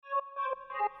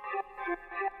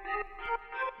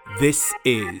This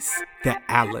is the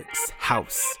Alex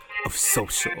House of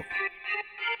Social.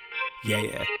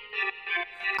 Yeah,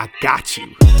 I got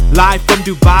you. Live from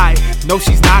Dubai, no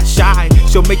she's not shy.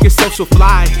 She'll make your social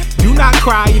fly. Do not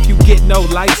cry if you get no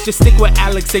likes. Just stick with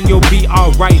Alex and you'll be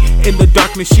alright. In the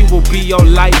darkness she will be your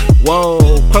light. Whoa,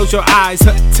 close your eyes,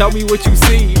 tell me what you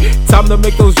see. Time to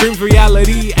make those dreams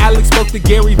reality. Alex spoke to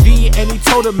Gary Vee and he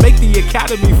told her make the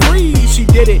academy free. She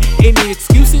did it, any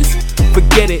excuses?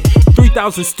 Forget it,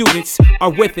 3,000 students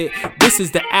are with it. This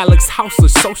is the Alex House of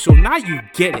Social, now you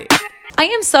get it. I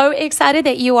am so excited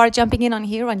that you are jumping in on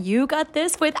here on You Got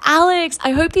This with Alex.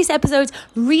 I hope these episodes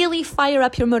really fire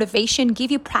up your motivation,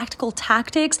 give you practical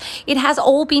tactics. It has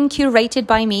all been curated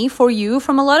by me for you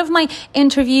from a lot of my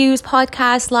interviews,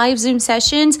 podcasts, live Zoom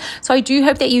sessions. So I do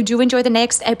hope that you do enjoy the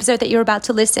next episode that you're about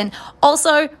to listen.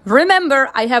 Also, remember,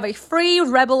 I have a free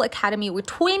Rebel Academy with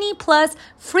 20 plus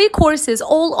free courses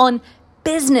all on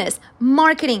business,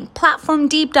 marketing, platform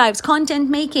deep dives, content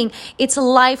making. It's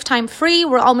lifetime free.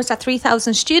 We're almost at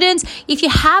 3,000 students. If you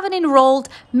haven't enrolled,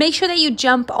 make sure that you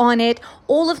jump on it.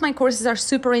 All of my courses are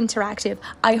super interactive.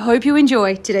 I hope you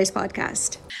enjoy today's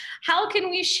podcast. How can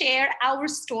we share our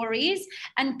stories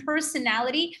and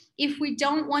personality if we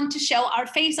don't want to show our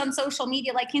face on social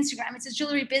media like Instagram? It's a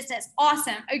jewelry business.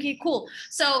 Awesome. Okay, cool.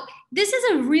 So this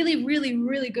is a really, really,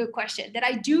 really good question that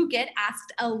I do get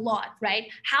asked a lot, right?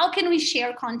 How can we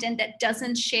share content that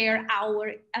doesn't share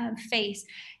our face?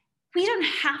 We don't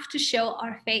have to show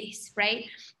our face, right?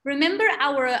 Remember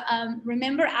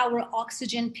our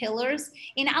oxygen pillars.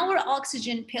 In our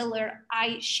oxygen pillar,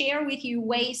 I share with you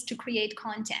ways to create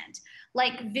content,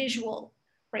 like visual,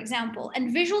 for example.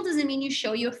 And visual doesn't mean you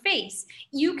show your face.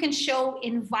 You can show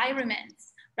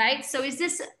environments, right? So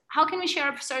how can we share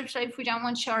our search if we don't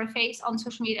want to show our face on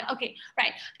social media? Okay,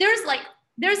 right.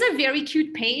 There's a very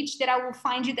cute page that I will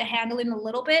find you the handle in a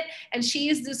little bit. And she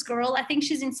is this girl, I think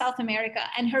she's in South America,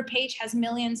 and her page has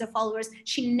millions of followers.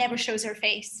 She never shows her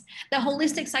face. The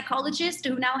holistic psychologist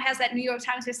who now has that New York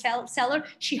Times bestseller,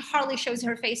 she hardly shows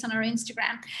her face on her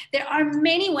Instagram. There are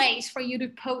many ways for you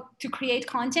to create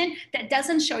content that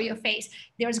doesn't show your face.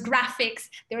 There's graphics,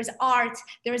 there's art,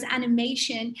 there's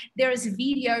animation, there's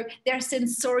video, there's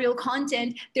sensorial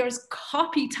content, there's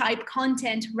copy type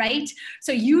content, right?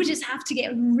 So you just have to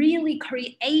get really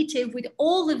creative with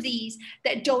all of these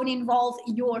that don't involve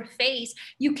your face.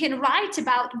 You can write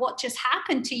about what just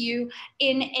happened to you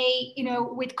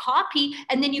with copy,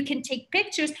 and then you can take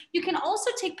pictures. You can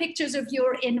also take pictures of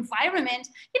your environment.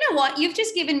 You know what? You've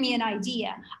just given me an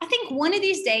idea. I think one of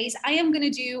these days I am going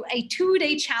to do a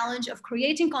 2-day challenge of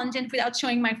creating content without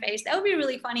showing my face. That would be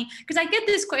really funny because I get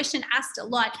this question asked a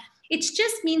lot. It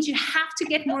just means you have to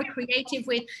get more creative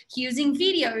with using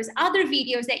videos, other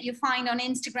videos that you find on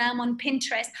Instagram, on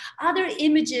Pinterest, other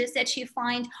images that you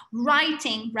find,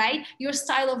 writing, right? Your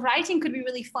style of writing could be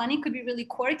really funny, could be really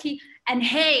quirky. And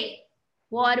hey,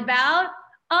 what about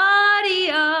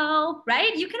audio,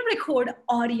 right? You can record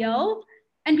audio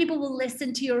and people will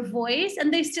listen to your voice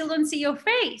and they still don't see your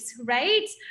face, right?